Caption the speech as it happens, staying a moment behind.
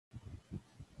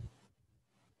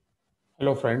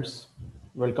Hello friends,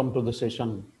 welcome to the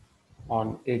session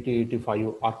on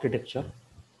 8085 architecture.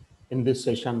 In this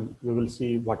session, we will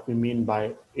see what we mean by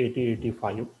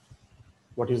 8085,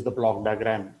 what is the block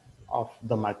diagram of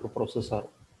the microprocessor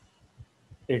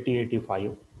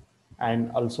 8085,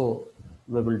 and also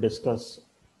we will discuss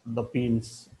the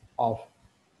pins of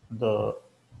the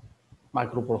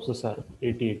microprocessor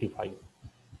 8085.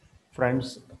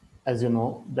 Friends, as you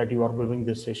know that you are viewing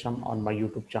this session on my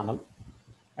YouTube channel,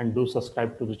 and do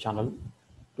subscribe to the channel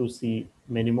to see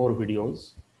many more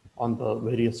videos on the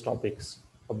various topics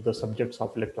of the subjects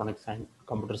of electronics and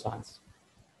computer science.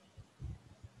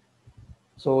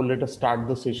 So let us start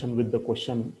the session with the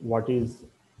question, what is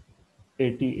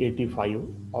 8085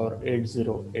 or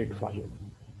 8085?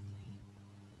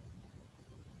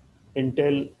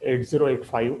 Intel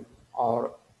 8085,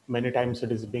 or many times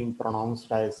it is being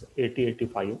pronounced as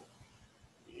 8085,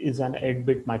 is an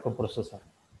 8-bit microprocessor.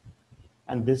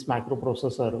 And this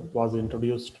microprocessor was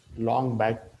introduced long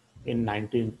back in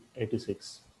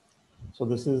 1986. So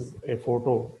this is a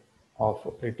photo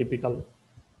of a typical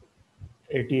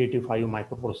 8085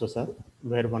 microprocessor,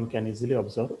 where one can easily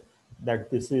observe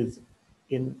that this is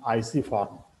in IC form,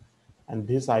 and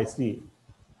this IC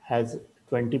has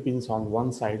 20 pins on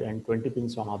one side and 20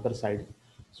 pins on other side.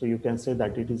 So you can say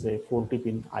that it is a 40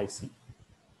 pin IC.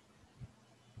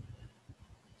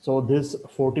 So this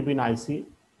 40 pin IC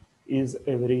is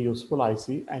a very useful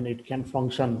IC, and it can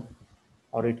function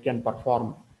or it can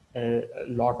perform a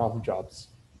lot of jobs.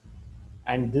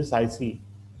 And this IC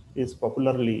is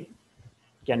popularly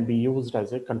can be used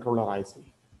as a controller IC.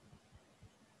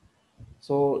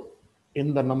 So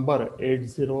in the number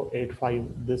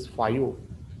 8085, this 5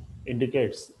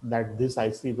 indicates that this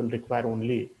IC will require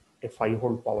only a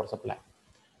 5-volt power supply.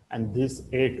 And this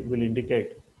 8 will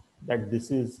indicate that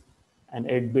this is an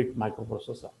 8-bit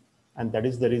microprocessor. And that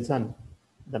is the reason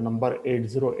the number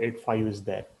 8085 is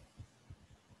there.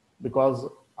 Because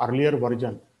earlier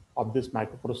version of this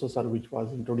microprocessor, which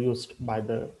was introduced by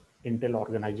the Intel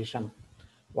organization,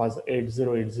 was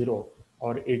 8080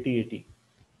 or 8080,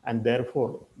 and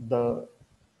therefore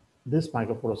this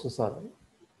microprocessor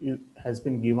has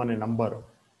been given a number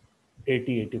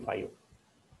 8085.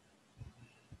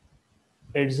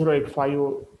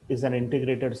 8085 is an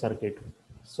integrated circuit.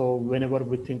 So whenever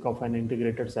we think of an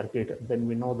integrated circuit, then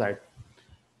we know that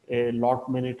a lot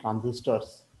many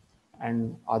transistors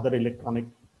and other electronic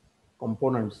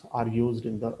components are used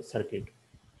in the circuit.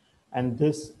 And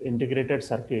this integrated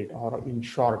circuit, or in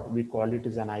short, we call it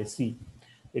as an IC,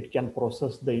 it can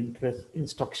process the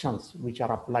instructions which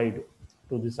are applied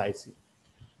to this IC.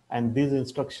 And these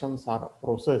instructions are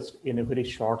processed in a very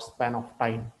short span of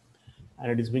time,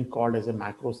 and it is being called as a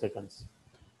microseconds.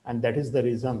 And that is the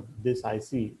reason this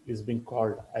IC is being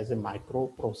called as a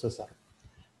microprocessor,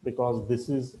 because this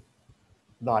is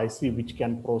the IC which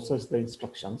can process the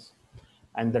instructions,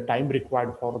 and the time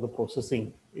required for the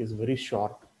processing is very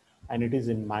short, and it is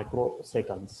in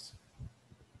microseconds.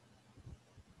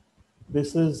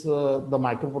 This is the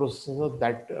microprocessor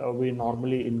that we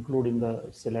normally include in the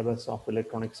syllabus of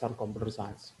electronics or computer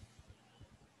science,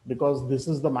 because this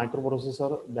is the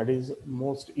microprocessor that is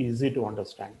most easy to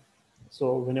understand.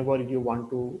 So whenever you want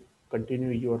to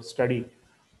continue your study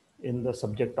in the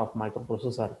subject of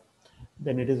microprocessor,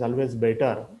 then it is always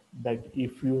better that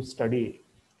if you study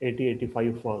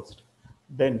 8085 first,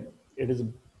 then it is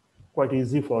quite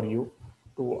easy for you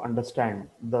to understand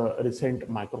the recent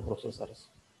microprocessors.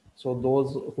 So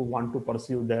those who want to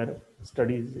pursue their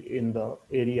studies in the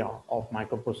area of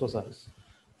microprocessors,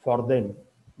 for them,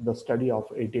 the study of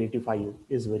 8085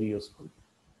 is very useful.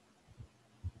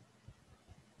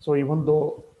 So even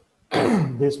though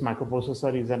this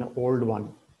microprocessor is an old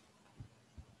one,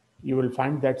 you will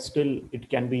find that still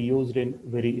it can be used in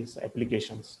various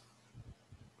applications.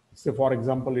 So for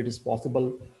example, it is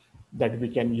possible that we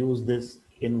can use this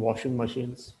in washing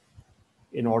machines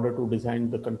in order to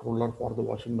design the controller for the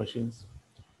washing machines.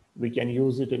 We can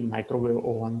use it in microwave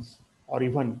ovens, or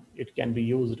even it can be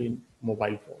used in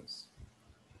mobile phones.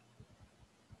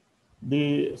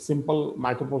 The simple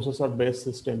microprocessor based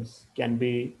systems can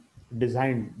be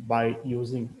designed by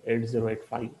using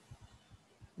 8085.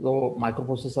 Though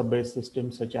microprocessor based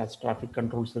systems such as traffic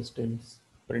control systems,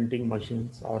 printing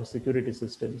machines, or security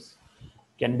systems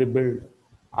can be built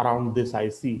around this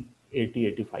IC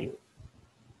 8085.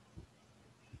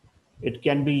 It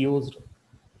can be used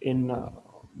in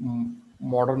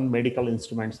modern medical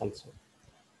instruments also.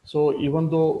 So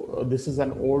even though this is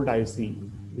an old IC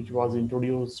which was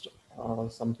introduced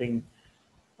something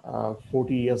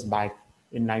 40 years back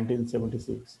in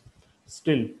 1976,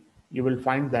 still you will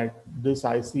find that this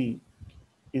IC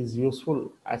is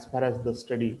useful as far as the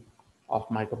study of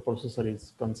microprocessor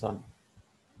is concerned.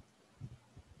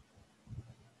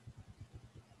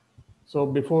 So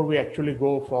before we actually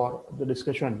go for the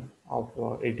discussion of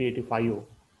 8085,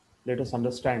 let us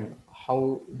understand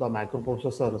how the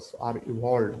microprocessors are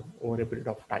evolved over a period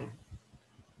of time.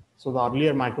 So the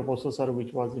earlier microprocessor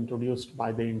which was introduced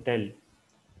by the Intel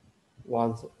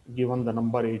was given the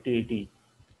number 8080,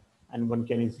 and one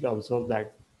can easily observe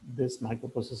that this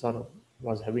microprocessor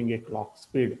was having a clock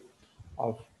speed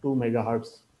of 2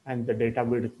 megahertz and the data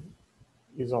width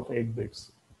is of 8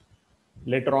 bits.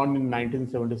 Later on in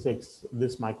 1976,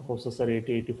 this microprocessor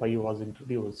 8085 was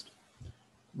introduced,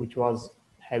 which was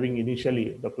having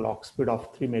initially the clock speed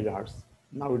of 3 megahertz.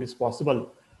 Now it is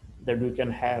possible that we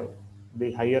can have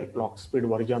the higher clock speed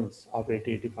versions of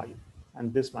 8085,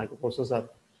 and this microprocessor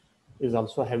is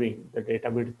also having the data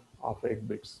width of 8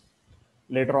 bits.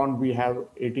 Later on, we have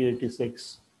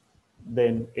 8086,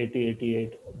 then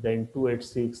 8088, then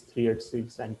 286,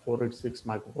 386, and 486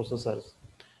 microprocessors.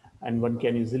 And one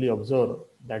can easily observe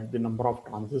that the number of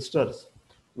transistors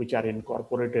which are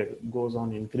incorporated goes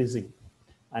on increasing,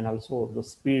 and also the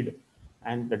speed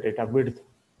and the data width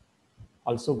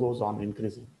also goes on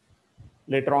increasing.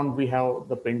 Later on, we have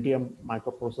the Pentium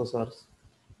microprocessors,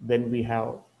 then we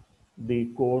have the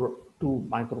Core 2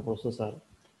 microprocessor,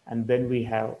 and then we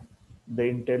have the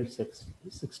Intel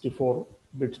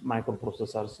 64-bit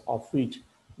microprocessors, of which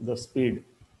the speed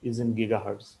is in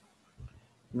gigahertz.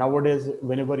 Nowadays,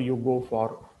 whenever you go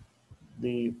for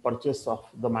the purchase of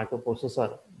the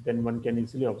microprocessor, then one can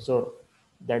easily observe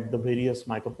that the various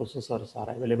microprocessors are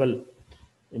available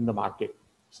in the market.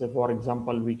 So for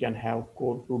example, we can have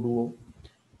Core 2 Duo,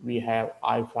 we have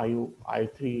i5,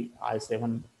 i3,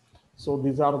 i7. So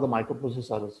these are the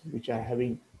microprocessors which are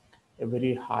having a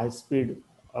very high speed,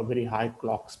 a very high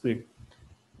clock speed.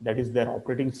 That is, their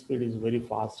operating speed is very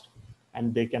fast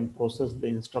and they can process the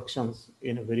instructions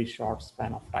in a very short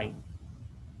span of time.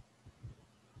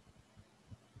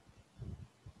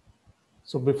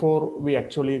 So before we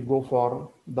actually go for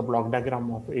the block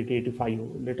diagram of 8085,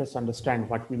 let us understand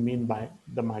what we mean by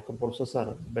the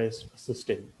microprocessor based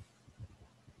system.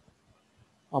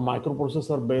 A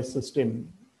microprocessor based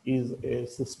system is a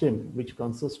system which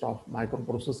consists of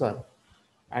microprocessor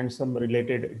and some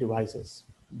related devices.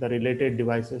 The related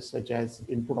devices such as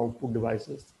input output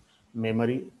devices,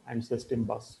 memory, and system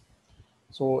bus.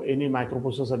 So any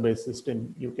microprocessor based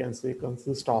system you can say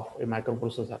consists of a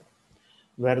microprocessor,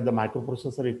 where the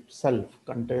microprocessor itself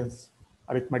contains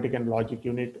arithmetic and logic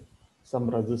unit, some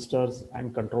resistors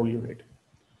and control unit.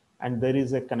 And there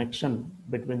is a connection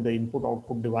between the input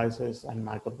output devices and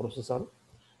microprocessor.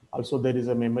 Also there is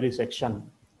a memory section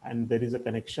and there is a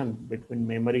connection between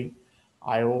memory,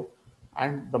 IO,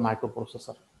 and the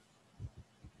microprocessor.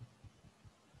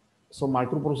 So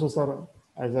microprocessor,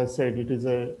 as I said, it is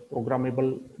a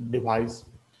programmable device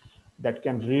that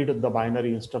can read the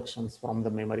binary instructions from the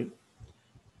memory,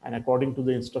 and according to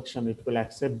the instruction it will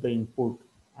accept the input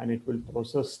and it will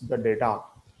process the data,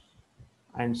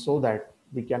 and so that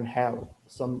we can have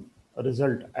some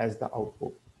result as the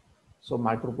output. So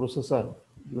microprocessor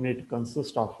unit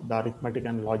consists of the arithmetic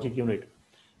and logic unit,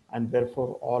 and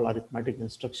therefore all arithmetic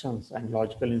instructions and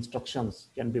logical instructions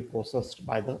can be processed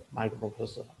by the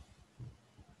microprocessor.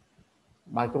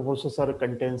 Microprocessor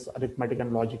contains arithmetic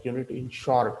and logic unit. In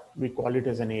short, we call it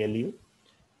as an ALU.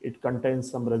 It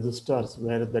contains some registers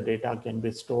where the data can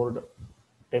be stored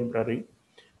temporarily,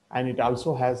 and it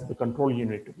also has the control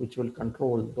unit which will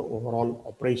control the overall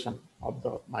operation of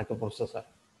the microprocessor.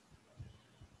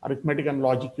 Arithmetic and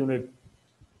logic unit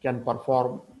can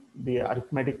perform the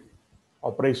arithmetic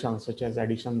operations such as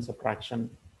addition, subtraction,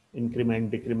 increment,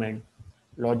 decrement.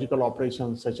 Logical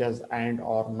operations such as AND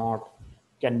or NOT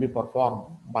can be performed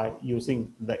by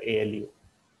using the ALU.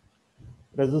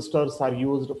 Registers are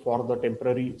used for the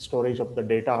temporary storage of the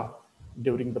data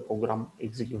during the program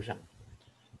execution.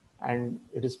 And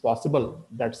it is possible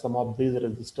that some of these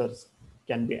registers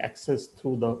can be accessed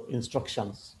through the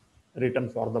instructions written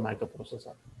for the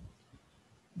microprocessor.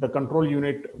 The control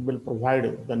unit will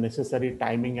provide the necessary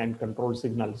timing and control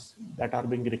signals that are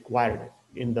being required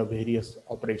in the various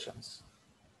operations.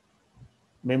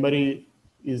 Memory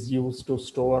is used to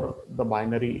store the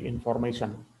binary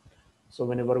information. So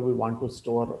whenever we want to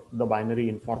store the binary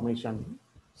information,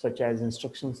 such as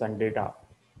instructions and data,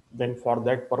 then for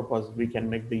that purpose, we can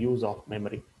make the use of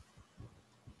memory.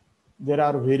 There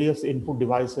are various input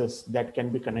devices that can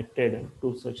be connected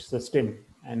to such system,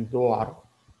 and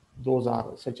those are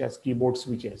such as keyboard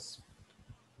switches.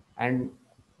 And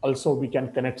also we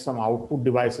can connect some output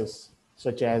devices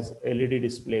such as LED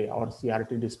display or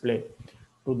CRT display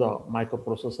to the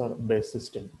microprocessor based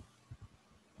system.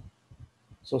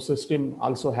 So system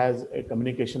also has a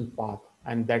communication path,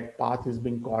 and that path is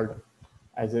being called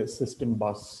as a system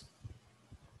bus.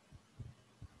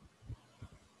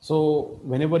 So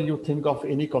whenever you think of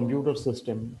any computer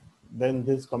system, then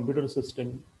this computer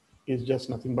system is just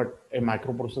nothing but a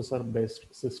microprocessor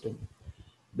based system.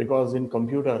 Because in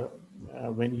computer,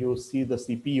 when you see the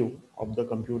CPU of the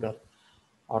computer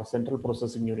or central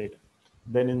processing unit,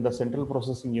 then in the central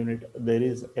processing unit, there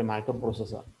is a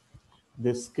microprocessor.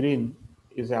 This screen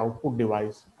is an output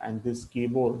device, and this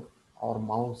keyboard or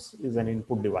mouse is an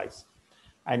input device.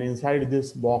 And inside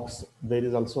this box, there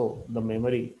is also the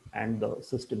memory and the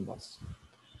system bus.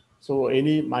 So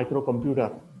any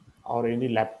microcomputer or any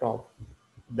laptop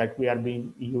that we are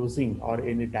been using, or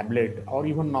any tablet, or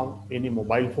even now any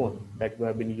mobile phone that we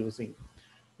have been using,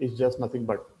 is just nothing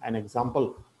but an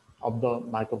example of the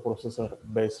microprocessor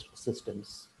based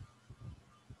systems.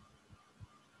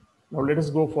 Now let us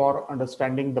go for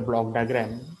understanding the block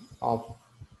diagram of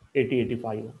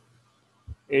 8085.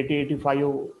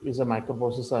 8085 is a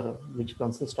microprocessor which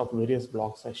consists of various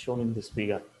blocks as shown in this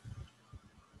figure.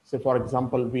 So for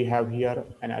example, we have here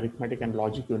an arithmetic and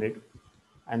logic unit,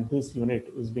 and this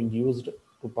unit is being used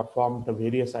to perform the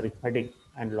various arithmetic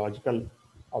and logical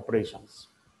operations.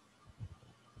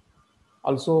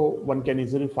 Also, one can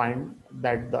easily find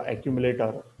that the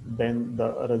accumulator, then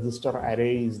the register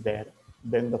array is there,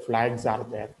 then the flags are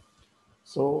there.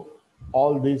 So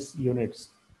all these units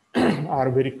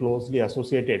are very closely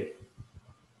associated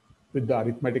with the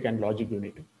arithmetic and logic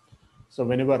unit. So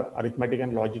whenever arithmetic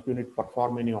and logic unit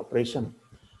perform any operation,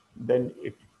 then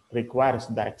it requires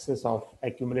the access of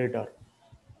accumulator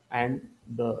and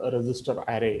the register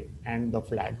array and the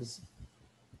flags.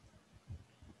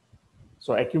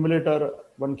 So accumulator,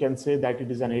 one can say that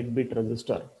it is an 8-bit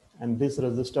register, and this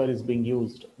register is being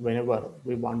used whenever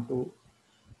we want to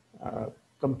uh,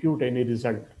 compute any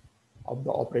result of the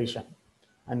operation,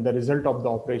 and the result of the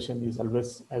operation is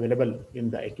always available in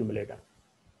the accumulator.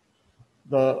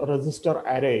 The register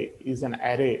array is an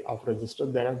array of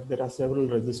registers. There are several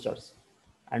registers,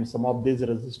 and some of these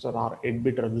registers are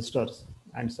 8-bit registers,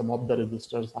 and some of the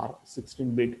registers are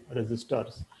 16-bit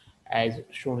registers, as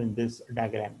shown in this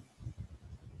diagram.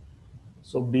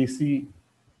 So BC,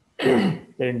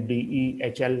 then DE,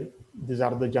 HL, these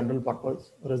are the general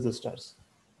purpose registers.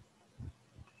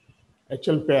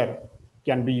 HL pair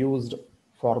can be used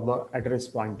for the address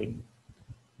pointing.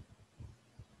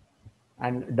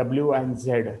 And W and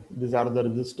Z, these are the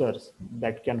registers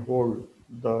that can hold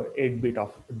the 8-bit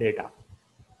of data.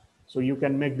 So you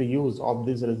can make the use of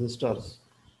these registers,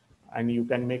 and you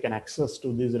can make an access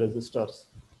to these registers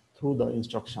through the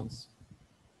instructions.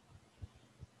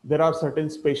 There are certain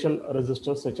special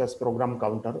registers such as program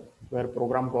counter, where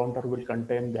program counter will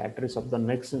contain the address of the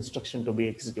next instruction to be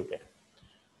executed.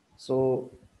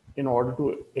 So in order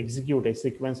to execute a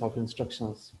sequence of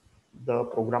instructions, the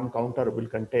program counter will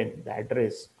contain the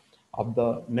address of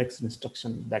the next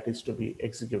instruction that is to be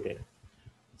executed.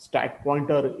 Stack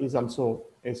pointer is also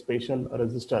a special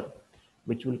register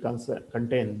which will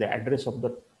contain the address of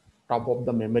the top of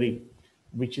the memory,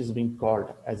 which is being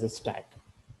called as a stack.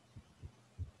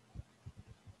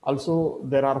 Also,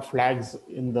 there are flags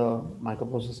in the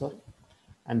microprocessor,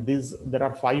 and there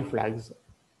are 5 flags: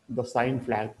 the sign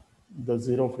flag, the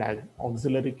zero flag,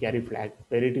 auxiliary carry flag,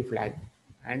 parity flag,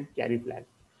 and carry flag.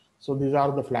 So these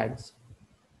are the flags,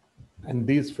 and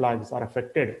these flags are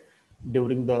affected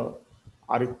during the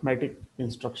arithmetic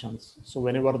instructions. So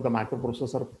whenever the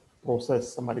microprocessor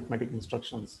process some arithmetic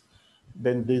instructions,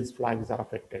 then these flags are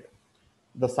affected.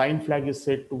 The sign flag is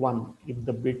set to 1 if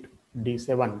the bit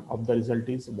D7 of the result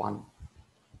is 1.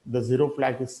 The zero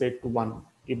flag is set to 1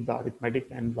 if the arithmetic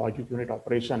and logic unit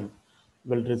operation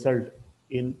will result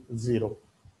in 0.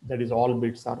 That is, all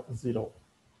bits are 0.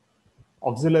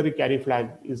 Auxiliary carry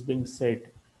flag is being set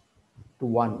to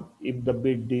 1 if the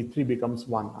bit D3 becomes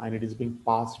 1 and it is being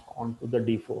passed on to the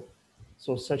D4.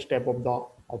 So such type of the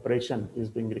operation is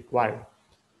being required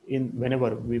in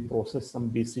whenever we process some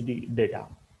BCD data.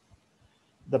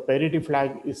 The parity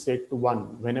flag is set to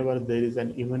 1 whenever there is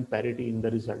an even parity in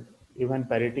the result. Even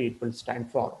parity, it will stand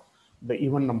for the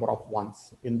even number of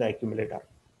ones in the accumulator.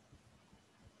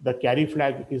 The carry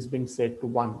flag is being set to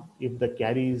 1 if the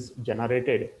carry is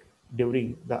generated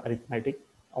during the arithmetic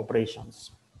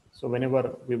operations. So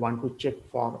whenever we want to check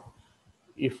for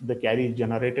if the carry is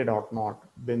generated or not,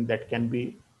 then that can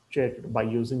be checked by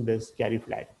using this carry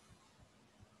flag.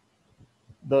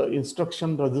 The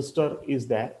instruction register is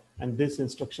there, and this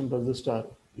instruction register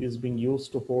is being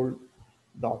used to hold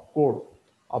the opcode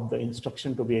of the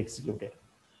instruction to be executed.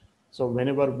 So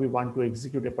whenever we want to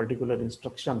execute a particular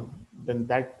instruction, then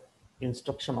that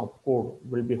instruction of code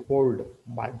will be held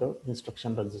by the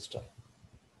instruction register.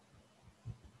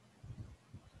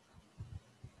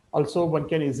 Also, one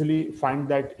can easily find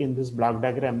that in this block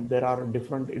diagram, there are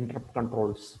different interrupt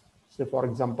controls. Say, for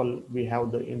example, we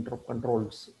have the interrupt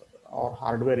controls or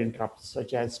hardware interrupts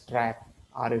such as track,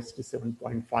 RST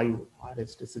 7.5,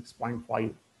 RST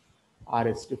 6.5,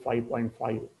 RST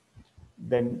 5.5,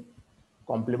 then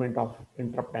complement of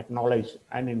interrupt acknowledge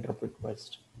and interrupt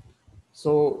request.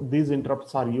 So these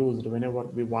interrupts are used whenever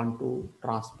we want to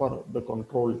transfer the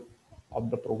control of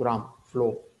the program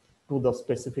flow to the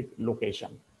specific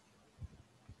location.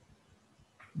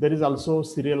 There is also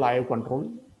serial IO control,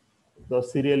 the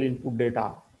serial input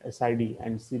data SID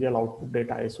and serial output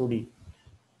data SOD.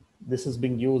 This is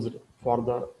being used for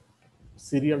the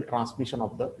serial transmission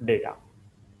of the data.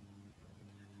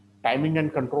 Timing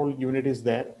and control unit is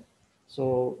there.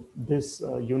 So this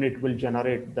unit will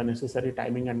generate the necessary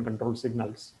timing and control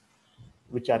signals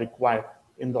which are required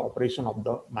in the operation of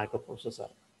the microprocessor.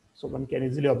 So one can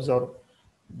easily observe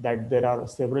that there are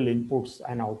several inputs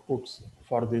and outputs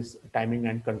for this timing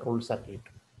and control circuit.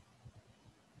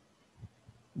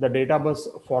 The data bus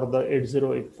for the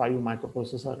 8085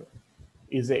 microprocessor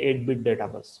is a 8-bit data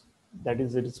bus. That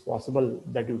is, it is possible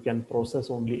that you can process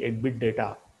only 8-bit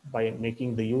data by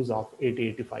making the use of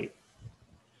 8085.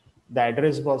 The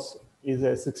address bus is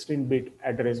a 16-bit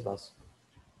address bus.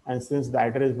 And since the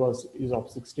address bus is of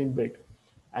 16-bit,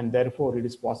 and therefore it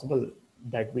is possible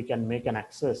that we can make an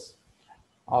access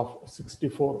of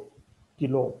 64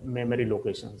 kilo memory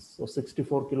locations. So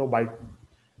 64 kilobyte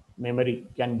memory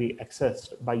can be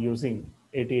accessed by using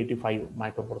 8085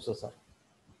 microprocessor.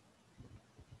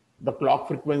 The clock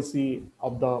frequency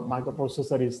of the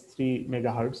microprocessor is 3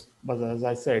 megahertz, but as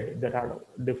I said, there are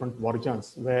different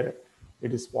versions where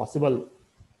it is possible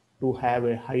to have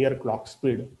a higher clock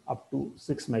speed up to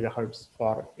 6 megahertz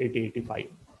for 8085.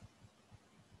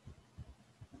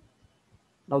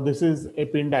 Now this is a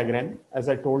pin diagram. As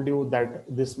I told you that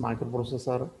this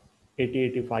microprocessor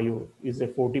 8085 is a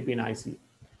 40-pin IC,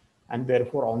 and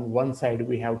therefore on one side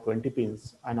we have 20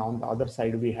 pins and on the other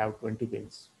side we have 20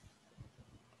 pins.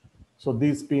 So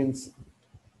these pins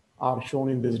are shown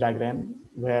in this diagram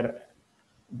where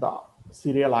the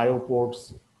serial IO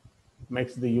ports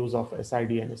makes the use of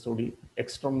SID and SOD.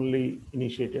 Externally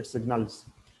initiated signals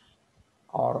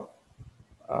or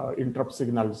interrupt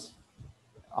signals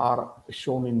are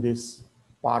shown in this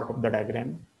part of the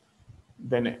diagram.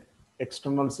 Then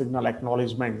external signal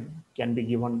acknowledgement can be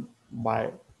given by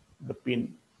the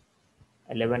pin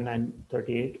 11 and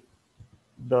 38.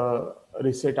 The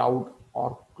reset out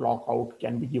or clock out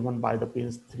can be given by the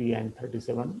pins 3 and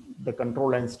 37. The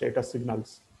control and status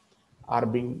signals are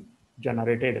being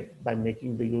generated by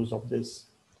making the use of these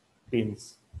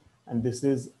pins. And this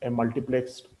is a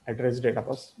multiplexed address data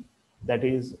bus. That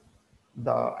is,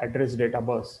 the address data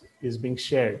bus is being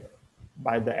shared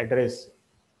by the address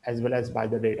as well as by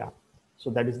the data. So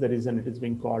that is the reason it is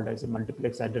being called as a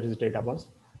multiplex address data bus.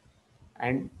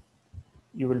 And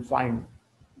you will find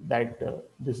that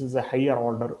this is a higher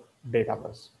order data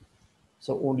bus.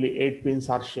 So only 8 pins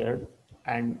are shared,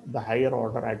 and the higher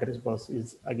order address bus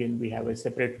is, again, we have a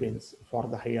separate pins for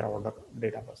the higher order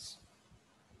data bus.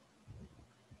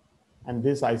 And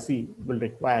this IC will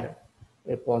require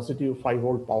a positive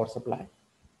 5-volt power supply,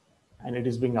 and it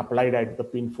is being applied at the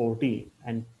pin 40,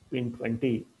 and pin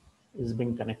 20 is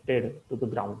being connected to the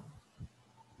ground.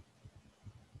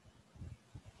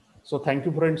 So thank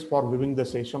you, friends, for viewing the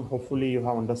session. Hopefully you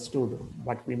have understood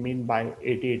what we mean by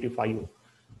 8085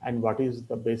 and what is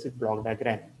the basic block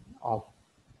diagram of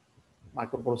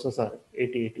microprocessor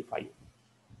 8085.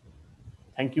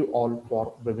 Thank you all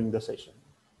for viewing the session.